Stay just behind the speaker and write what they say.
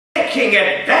taking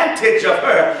advantage of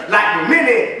her like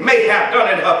many may have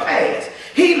done in her past.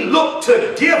 He looked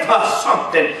to give her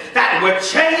something that would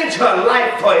change her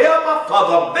life forever for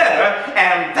the better,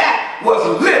 and that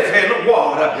was living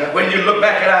water. When you look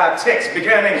back at our text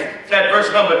beginning at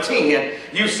verse number 10,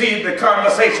 you see the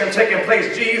conversation taking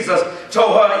place. Jesus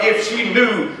told her if she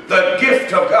knew the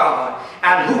gift of God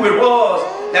and who it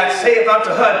was that saith unto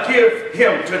her, give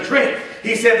him to drink.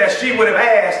 He said that she would have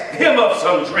asked him of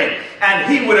some drink, and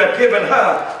he would have given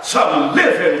her some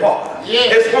living water.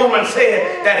 This woman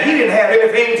said that he didn't have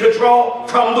anything to draw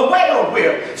from the well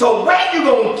with. So where you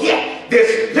going to get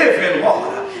this living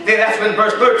water? Then that's when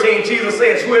verse 13, Jesus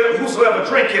says, whosoever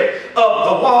drinketh of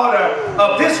the water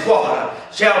of this water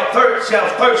shall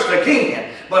thirst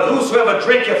again. But whosoever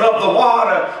drinketh of the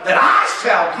water that I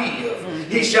shall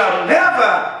give, he shall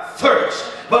never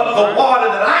thirst. But the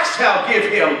water that I shall give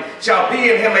him shall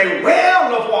be in him a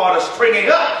well of water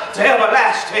springing up to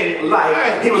everlasting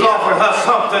life. He was offering her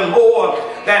something more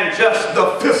than just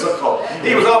the physical.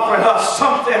 He was offering her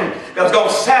something that was going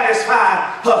to satisfy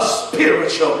her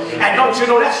spiritual. And don't you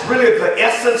know that's really the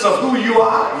essence of who you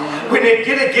are? When it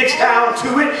gets down to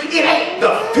it, it ain't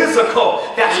the physical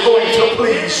that's going to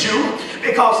please you.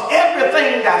 Because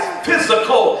everything that's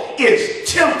physical is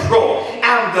temporal,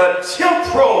 and the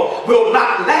temporal will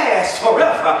not last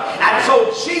forever. And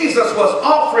so Jesus was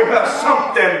offering her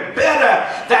something better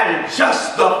than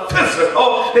just the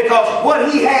physical, because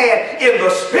what he had in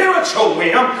the spiritual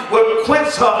realm would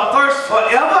quench her thirst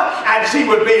forever, and she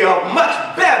would be a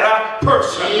much better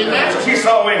person. Amen. So she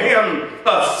saw in him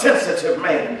a sensitive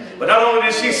man. But not only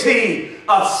did she see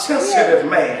a sensitive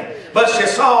man, but she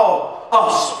saw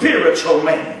a spiritual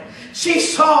man. She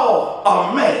saw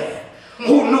a man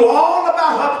who knew all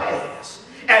about her past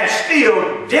and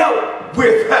still dealt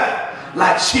with her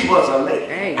like she was a lady.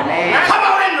 Amen. Come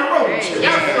on in the room,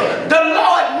 children. The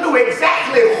Lord knew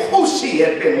exactly who she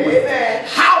had been with,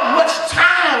 how much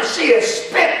time she had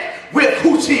spent with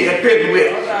who she had been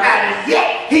with, and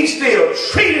yet he still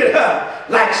treated her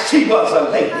like she was a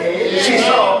lady. She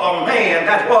saw a man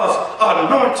that was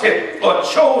anointed or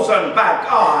chosen by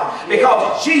God,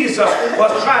 because Jesus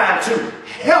was trying to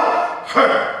help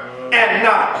her and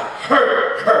not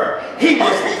hurt her. He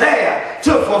was there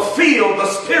to fulfill the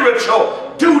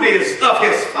spiritual duties of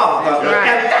his Father.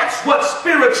 And that's what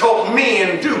spiritual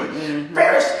men do.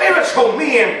 Very spiritual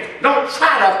men don't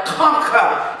try to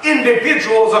conquer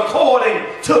individuals according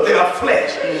to their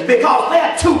flesh, because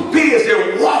they're too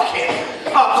busy walking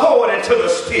according to the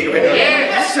Spirit.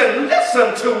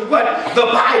 Listen to what the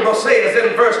Bible says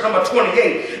in verse number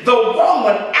 28. The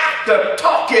woman, after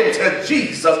talking to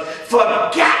Jesus,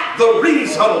 forgot the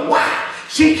reason why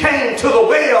she came to the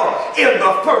well in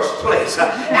the first place.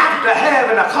 After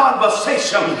having a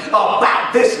conversation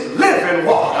about this living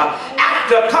water,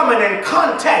 after coming in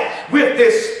contact with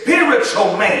this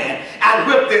spiritual man and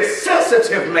with this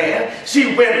sensitive man,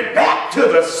 she went back to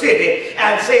the city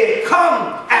and said,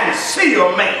 come and see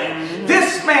a man.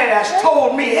 This man has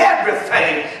told me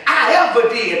everything I ever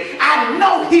did. I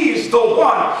know he's the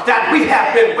one that we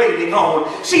have been waiting on.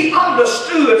 She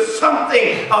understood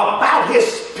something about his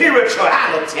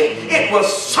spirituality. It was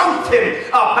something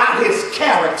about his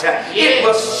character. It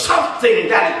was something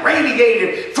that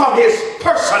radiated from his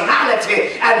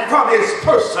personality and from his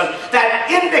person that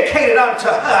indicated unto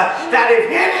her that if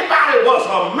anybody was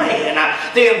a man,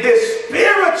 then this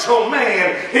spiritual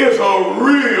man is a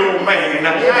real man.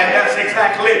 And that's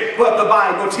exactly what the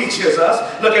Bible teaches us.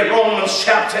 Look at Romans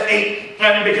chapter 8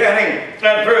 and beginning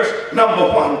at verse number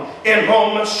 1. In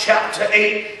Romans chapter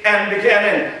 8 and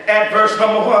beginning at verse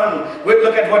number 1, we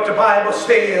look at what the Bible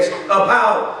says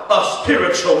about a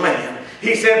spiritual man.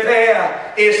 He said,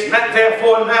 there is not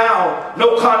therefore now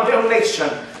no condemnation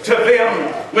to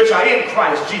them which are in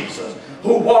Christ Jesus,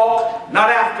 who walk not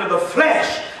after the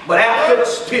flesh, but after the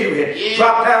Spirit.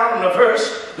 Drop down to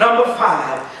verse number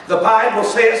 5. The Bible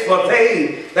says, for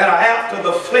they that are after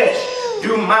the flesh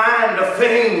do mind the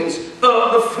things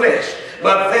of the flesh,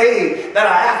 but they that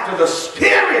are after the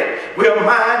Spirit will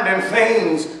mind the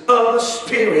things of the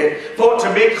Spirit. For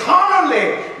to be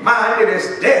carnally minded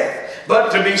is death,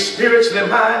 but to be spiritually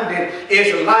minded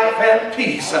is life and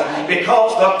peace,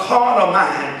 because the carnal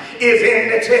mind is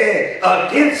enmity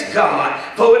against God,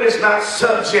 for it is not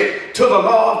subject to the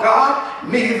law of God,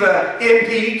 neither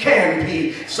indeed can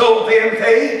be. So then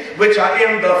they which are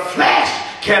in the flesh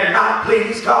cannot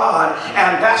please God.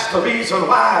 And that's the reason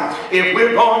why, if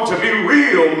we're going to be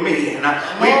real men,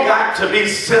 we've got to be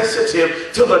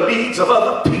sensitive to the needs of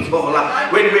other people.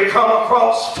 When we come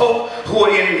across folk who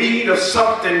are in need of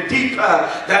something deeper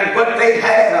than what they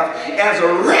have, as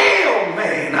a real man,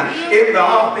 man in the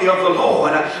army of the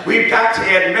Lord. We've got to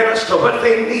administer what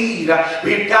they need.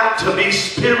 We've got to be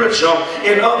spiritual.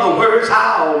 In other words,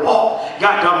 our walk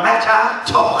got to match our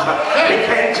talk. We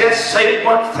can't just say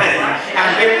one thing and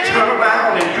then turn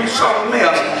around and do something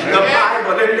else. The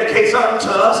Bible indicates unto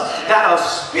us that a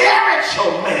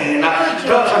spiritual man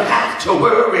doesn't have to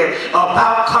worry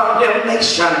about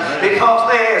condemnation,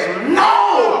 because there's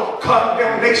no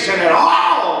condemnation at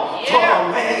all for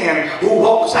a man who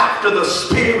walks after the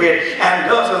Spirit and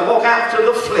doesn't walk after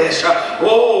the flesh.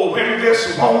 Oh, when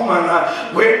this woman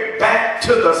went back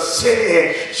to the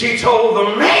city, she told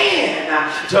the man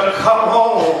to come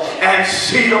home and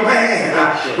see a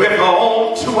man with her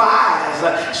own two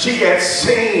eyes. She had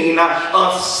seen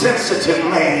a sensitive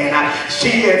man.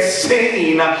 She had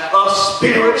seen a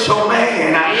spiritual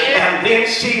man. And then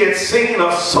she had seen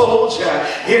a soldier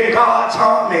in God's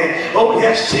army. Oh,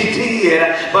 yes, she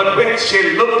did. But when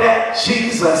she looked at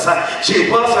Jesus, she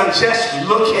wasn't just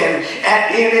looking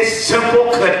at any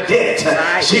simple cadet.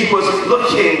 She was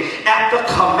looking at the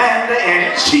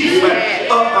commander-in-chief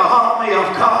of the army of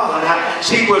God.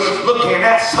 She was looking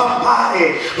at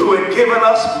somebody who had given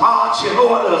us marching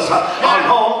orders a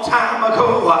long time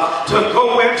ago to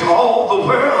go into all the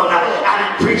world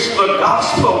and preach the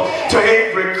gospel to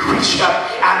every creature,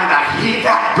 and he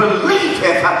that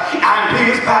believeth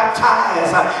and is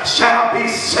baptized shall be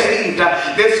saved.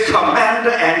 This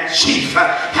commander-in-chief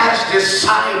has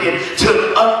decided to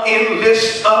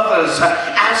enlist others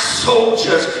as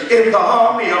soldiers in the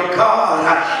army of God.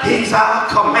 He's our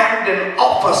commanding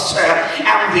officer,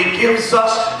 and he gives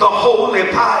us the Holy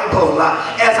Bible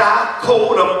as our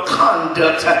code of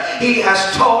conduct. He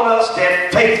has taught us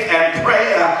that faith and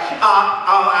prayer are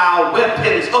our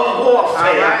weapons of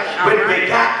warfare. When we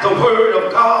got the Word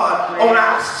of God on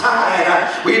our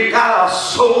side, we've got a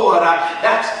sword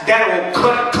that will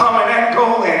cut coming and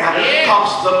going.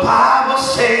 Because the Bible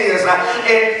says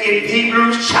in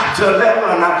Hebrews chapter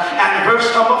 11 and verse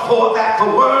number 4 that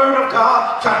the Word of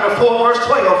God, chapter 4 verse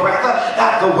 12 rather,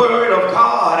 that the Word of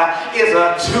God is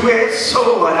a two-edged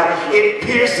sword. It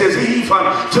pierces even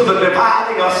to the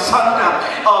dividing asunder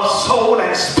of soul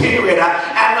and spirit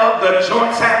and of the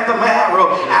joints and the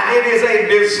marrow, and it is a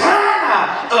discerner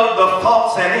of the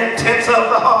thoughts and intents of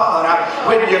the heart.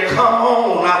 When you come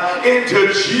on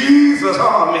into Jesus'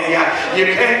 army, you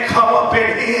can't come up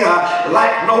in here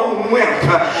like no wimp.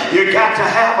 You got to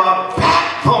have a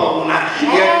backbone.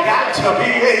 You got to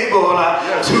be able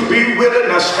to be willing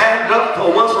to stand up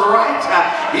for what's right,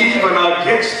 even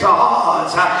against the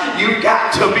odds. You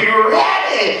got to be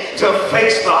ready to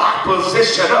face the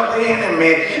opposition of the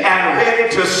enemy and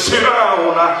ready to sit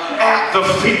down at the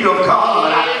feet of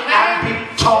God and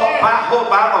be taught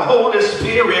by the Holy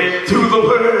Spirit through the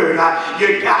Word.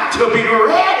 You got to be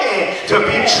ready to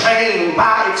be trained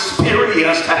by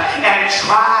experience and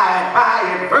tried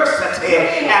by adversity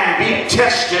and be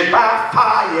tested by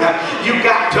fire. You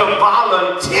got to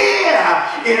volunteer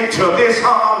into this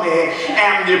army,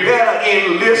 and you better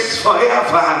enlist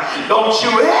forever. Don't you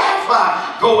ever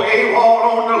go AWOL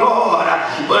on the Lord,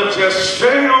 but just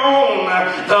stay on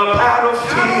the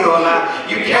battlefield.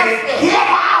 You can't get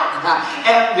out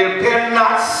and you better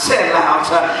not sell out.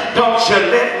 Don't you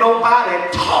let nobody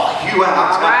talk you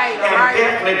out, and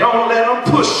definitely don't let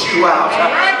them push you out.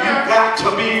 You got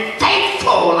to be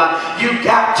faithful. You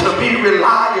got to be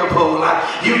reliable.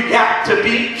 You got to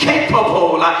be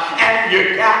capable, and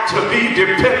you got to be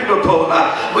dependable.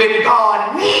 When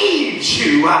God needs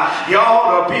you, you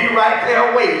ought to be right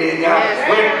there waiting.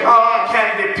 When God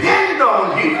can depend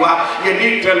on you, you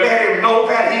need to let him know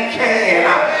that he can.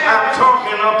 I'm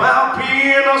talking about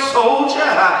being a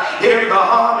soldier in the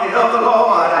army of the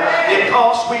Lord,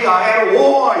 because we are at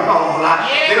war, y'all.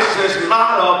 This is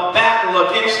not a battle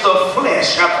against the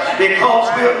flesh, because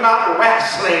we're not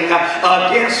wrestling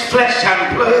against flesh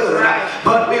and blood,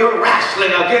 but we're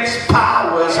wrestling against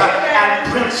powers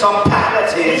and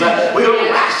principalities.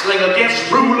 We're wrestling against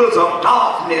rulers of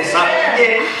darkness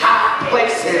in high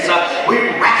places.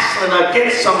 We're wrestling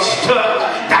against some stuff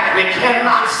that we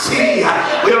cannot see.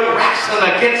 We're wrestling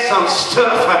against some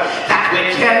stuff that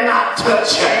we cannot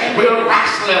touch. We're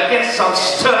wrestling against some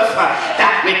stuff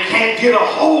that we can't get a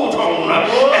hold on.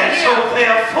 And so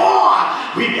therefore,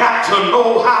 We got to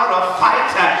know how to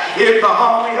fight in the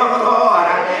army of the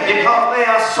Lord, because there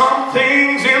are some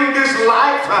things in this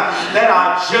life that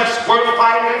are just worth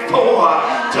fighting for,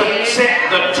 to set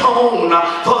the tone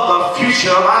for the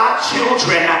future of our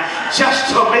children,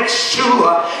 just to make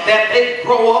sure that they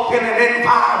grow up in an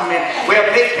environment where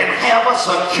they can have a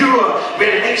secure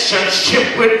relationship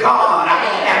with God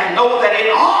and know that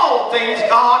in all things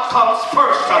God comes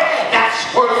first. That's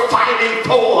worth fighting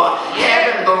for,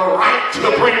 having the right to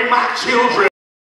bring my children